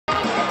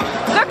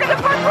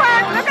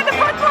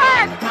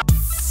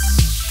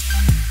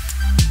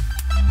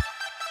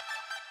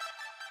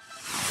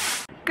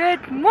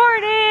Good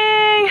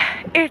morning!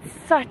 It's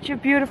such a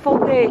beautiful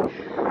day.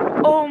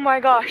 Oh my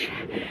gosh.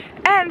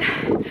 And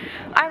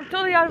I'm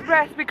totally out of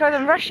breath because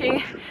I'm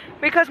rushing,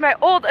 because my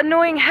old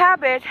annoying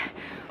habit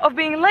of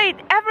being late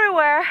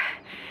everywhere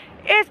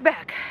is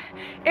back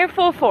in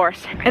full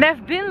force. And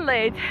I've been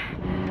late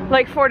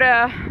like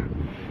I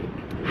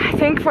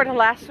think for the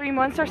last 3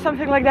 months or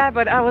something like that,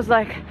 but I was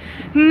like,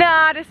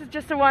 nah, this is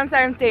just a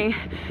one-time thing.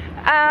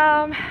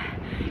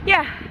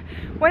 Yeah,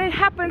 when it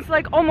happens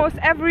like almost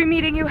every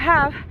meeting you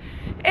have,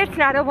 it's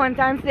not a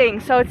one-time thing.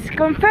 So it's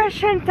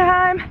confession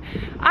time.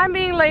 I'm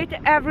being late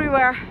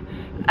everywhere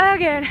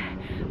again.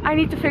 I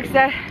need to fix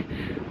that.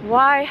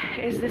 Why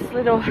is this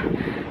little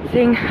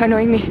thing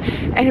annoying me?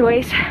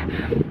 Anyways,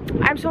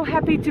 I'm so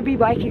happy to be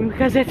biking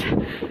because it's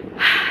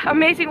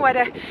amazing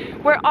weather.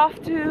 We're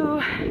off to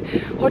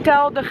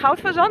Hotel de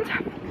Goudfazant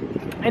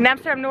in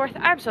Amsterdam North.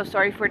 I'm so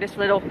sorry for this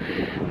little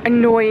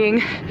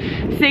annoying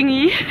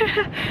thingy,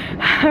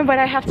 but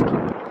I have to keep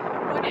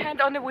one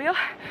hand on the wheel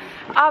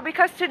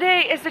because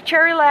today is the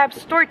Cherry Lab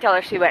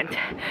Storytellers event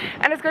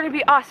and it's going to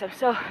be awesome.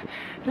 So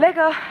let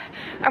go.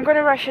 I'm going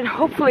to rush and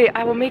hopefully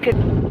I will make it.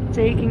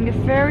 Taking the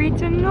ferry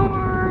to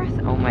North.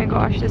 Oh my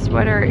gosh, this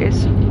weather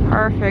is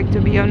perfect to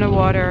be on the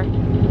water.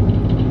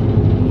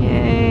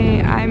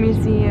 Yay,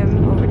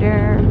 museum over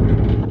there.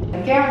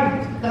 De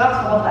kernkarakter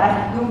wat we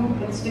eigenlijk doen,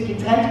 het stukje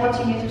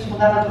trendwatching is, dus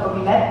vandaar dat we ook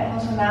die lab in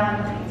onze naam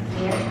hebben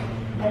geïntegreerd.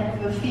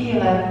 En we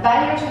vieren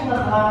pijlers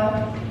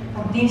ondergehangen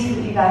van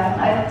diensten die wij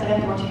vanuit de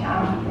trendwatching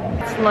aanbieden.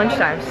 It's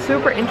lunchtime,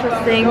 super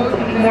interesting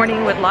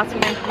morning with lots of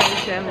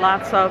information,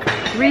 lots of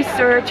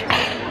research.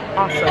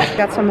 Awesome.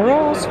 Got some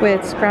rolls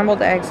with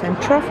scrambled eggs and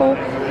truffle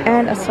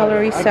and a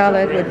celery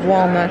salad with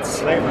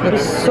walnuts.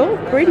 Looks so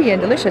pretty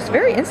and delicious.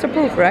 Very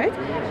instant-proof, right?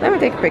 Let me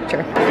take a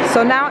picture.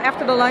 So now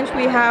after the lunch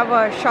we have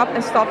a shop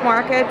and stock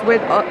market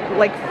with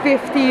like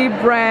 50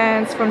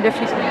 brands from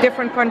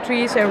different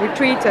countries and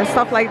retreats and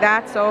stuff like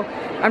that. So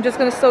I'm just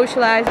gonna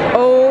socialize.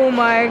 Oh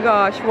my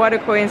gosh, what a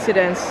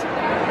coincidence.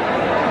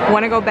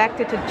 Wanna go back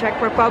to the Czech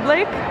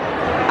Republic?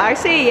 I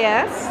say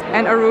yes.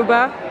 And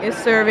Aruba is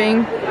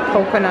serving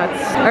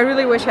coconuts. I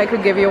really wish I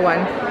could give you one.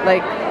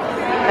 Like,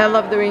 I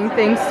love doing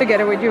things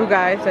together with you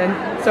guys, and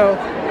so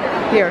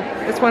here,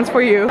 this one's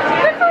for you.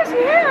 Look who's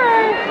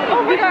here!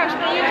 Oh my gosh,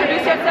 can you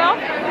introduce yourself?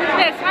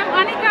 Yes, I'm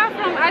Annika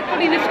from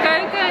Enterpriseme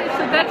Keuken. It's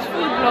a Dutch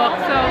food blog,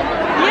 so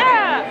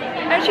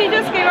yeah! And she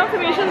just came up to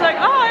me, she's like,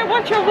 oh, I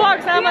watch your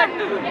vlogs. And I'm like,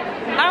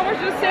 I was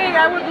just saying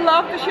I would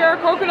love to share a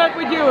coconut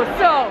with you.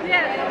 So,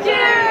 yes.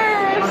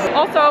 cheers!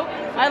 Also,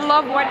 I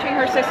love watching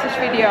her sister's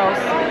videos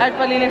at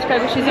Enterpriseme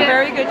Keuken. She's a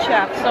very good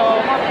chef,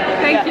 so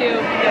thank you.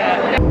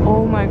 Yeah.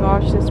 Oh my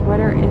gosh, this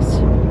weather is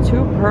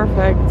too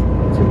perfect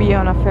to be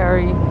on a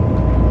ferry.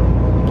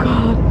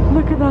 God,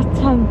 look at that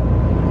sun.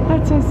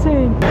 That's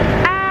insane.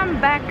 I'm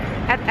back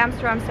at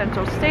Amsterdam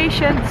Central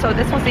Station. So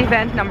this was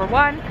event number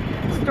 1.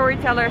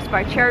 Storytellers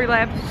by Cherry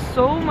Lab.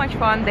 So much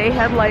fun. They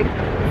had like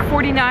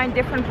 49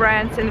 different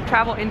brands in the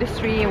travel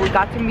industry and we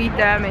got to meet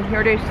them and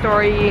hear their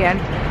story, and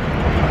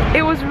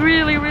it was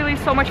really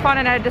so much fun,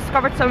 and I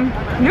discovered some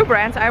new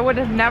brands I would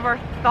have never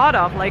thought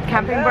of, like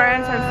camping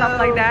brands and stuff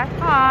like that.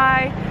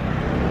 Hi!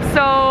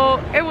 So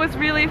it was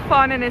really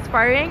fun and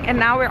inspiring, and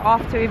now we're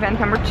off to event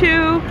number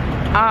 2.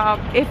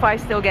 If I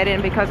still get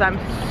in, because I'm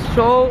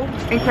so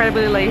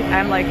incredibly late.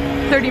 I'm like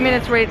 30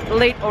 minutes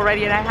late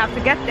already and I have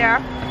to get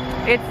there.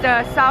 It's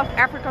the South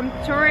African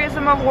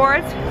Tourism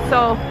Awards,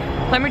 so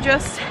let me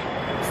just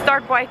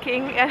start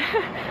biking and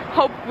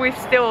hope we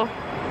still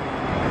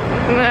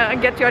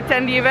get to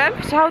attend the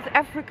event. South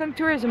African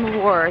Tourism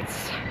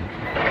Awards.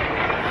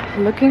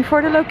 Looking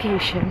for the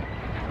location.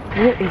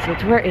 Where is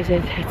it? Where is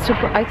it? It's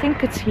super. I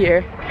think it's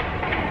here.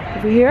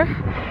 Over here?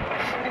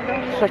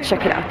 Let's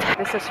check it out.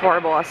 This is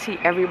horrible. I see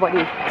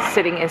everybody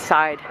sitting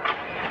inside.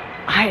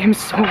 I am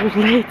so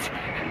late.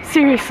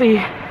 Seriously.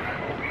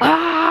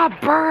 Ah,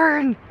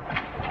 burn!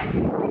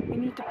 I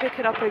need to pick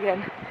it up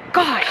again.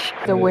 Gosh!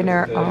 The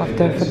winner of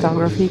the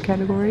photography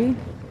category.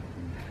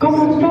 I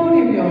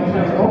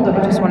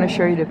just want to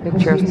show you the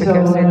pictures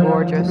because they're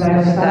gorgeous. Look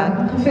at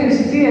that.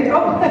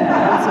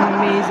 That's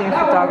amazing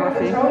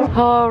photography.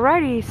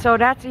 Alrighty, so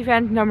that's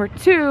event number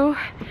 2.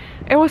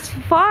 It was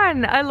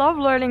fun. I love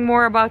learning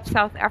more about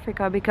South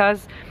Africa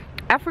because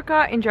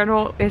Africa in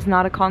general is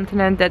not a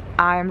continent that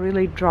I'm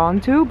really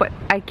drawn to, but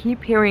I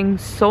keep hearing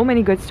so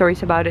many good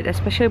stories about it,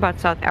 especially about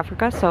South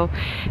Africa. So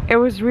it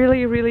was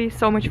really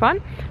so much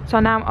fun. So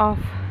now I'm off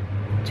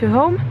to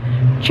home,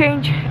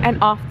 change, and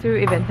off to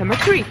event number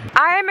 3.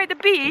 I am at the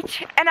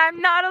beach and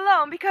I'm not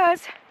alone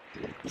because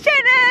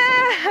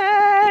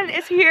Shannon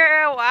is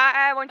here.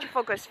 Why won't you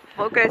focus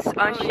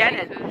on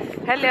Shannon?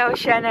 Hello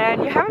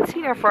Shannon. You haven't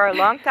seen her for a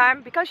long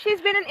time because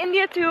she's been in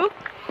India too.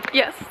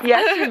 Yes.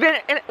 Yes, she's been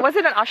in, was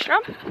it an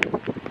ashram?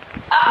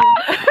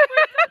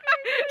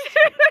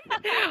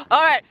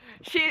 Alright,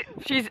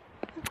 she's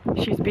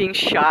being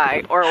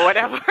shy or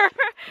whatever.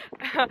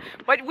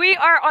 But we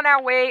are on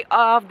our way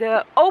of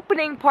the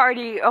opening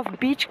party of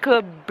Beach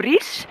Club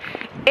Bries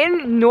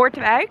in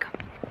Noordwijk.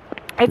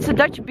 It's a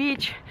Dutch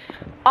beach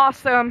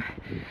awesome.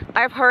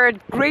 I've heard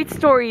great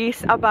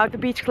stories about the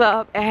beach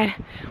club, and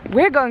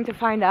we're going to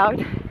find out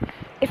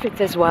if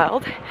it's as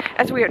wild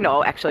as we are.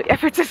 No, actually,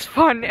 if it's as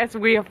fun as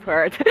we have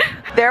heard.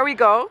 There we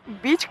go,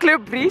 Beach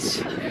Club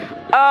Bries.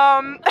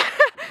 And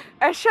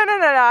Shannon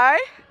and I,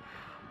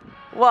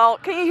 well,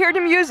 can you hear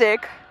the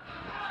music?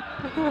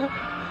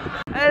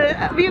 I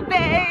love you,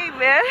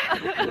 baby.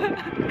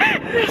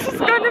 This is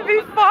gonna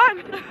be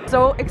fun.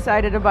 So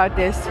excited about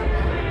this.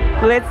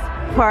 Let's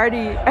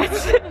party at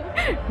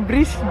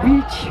Bries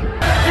Beach.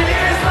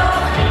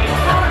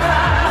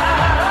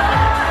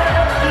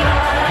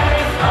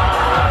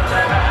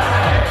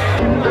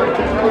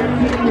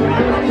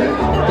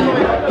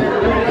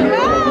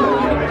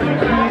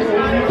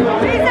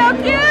 She's so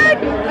cute!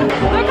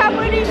 Look how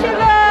pretty she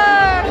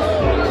looks!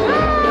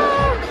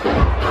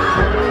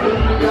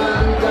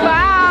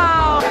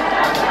 Wow!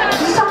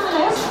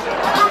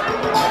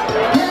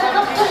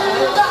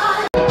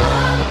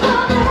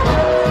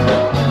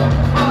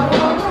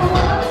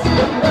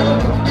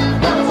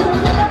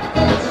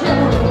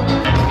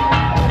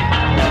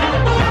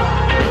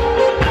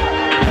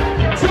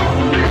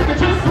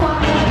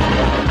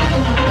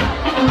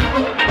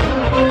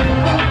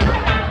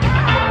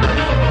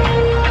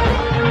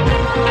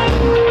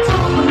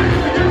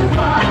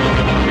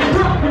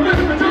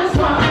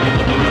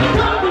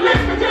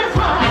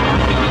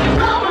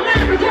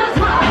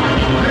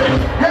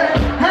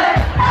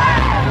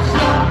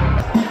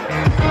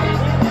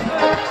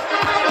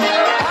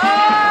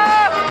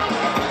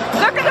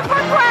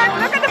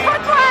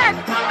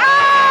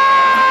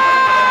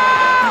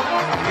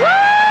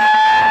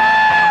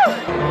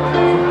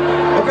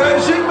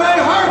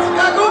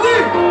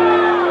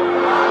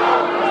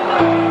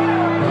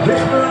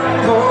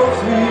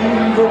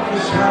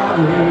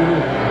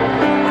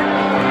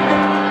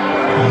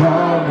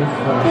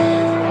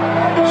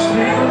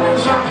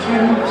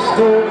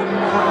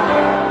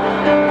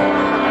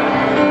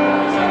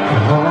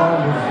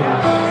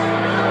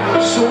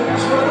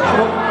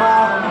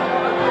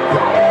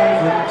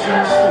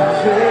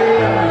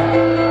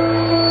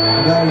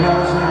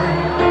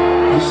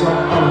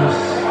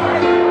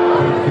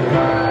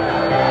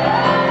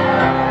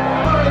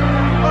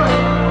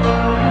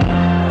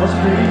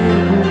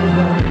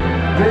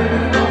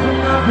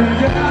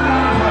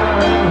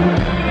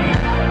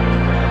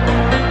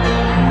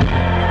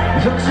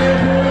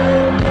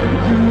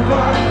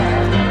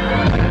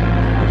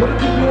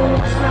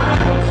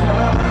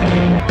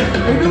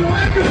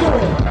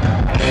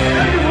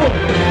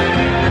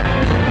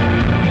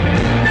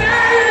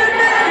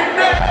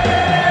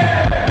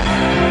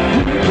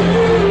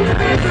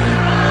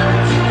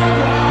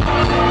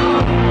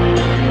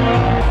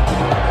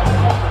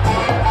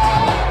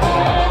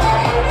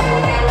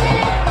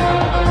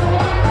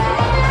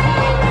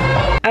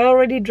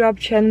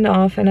 Dropped Shannon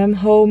off and I'm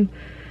home.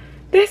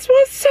 This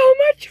was so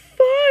much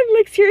fun.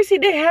 Like seriously,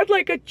 they had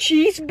like a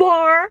cheese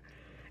bar.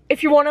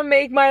 If you want to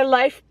make my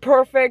life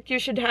perfect, you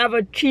should have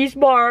a cheese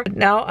bar.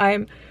 Now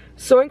I'm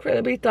so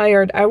incredibly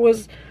tired. I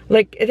was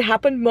like, it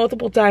happened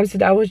multiple times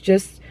that I was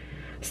just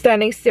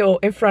standing still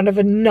in front of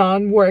a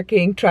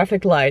non-working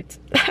traffic light.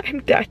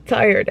 I'm that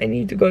tired. I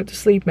need to go to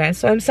sleep, man.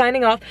 So I'm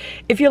signing off.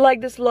 If you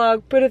like this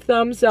vlog, put a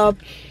thumbs up.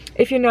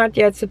 If you're not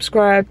yet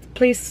subscribed,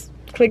 please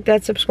click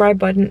that subscribe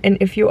button, and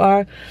if you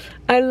are,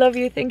 I love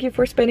you. Thank you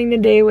for spending the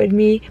day with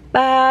me.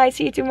 Bye,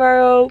 see you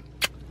tomorrow.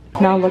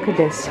 Now look at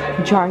this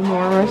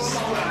ginormous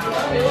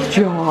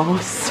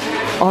jaws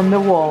on the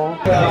wall.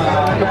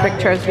 The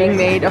picture is being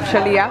made of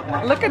Shalia.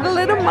 Look at the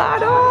little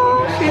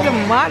model. She's a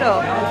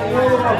model.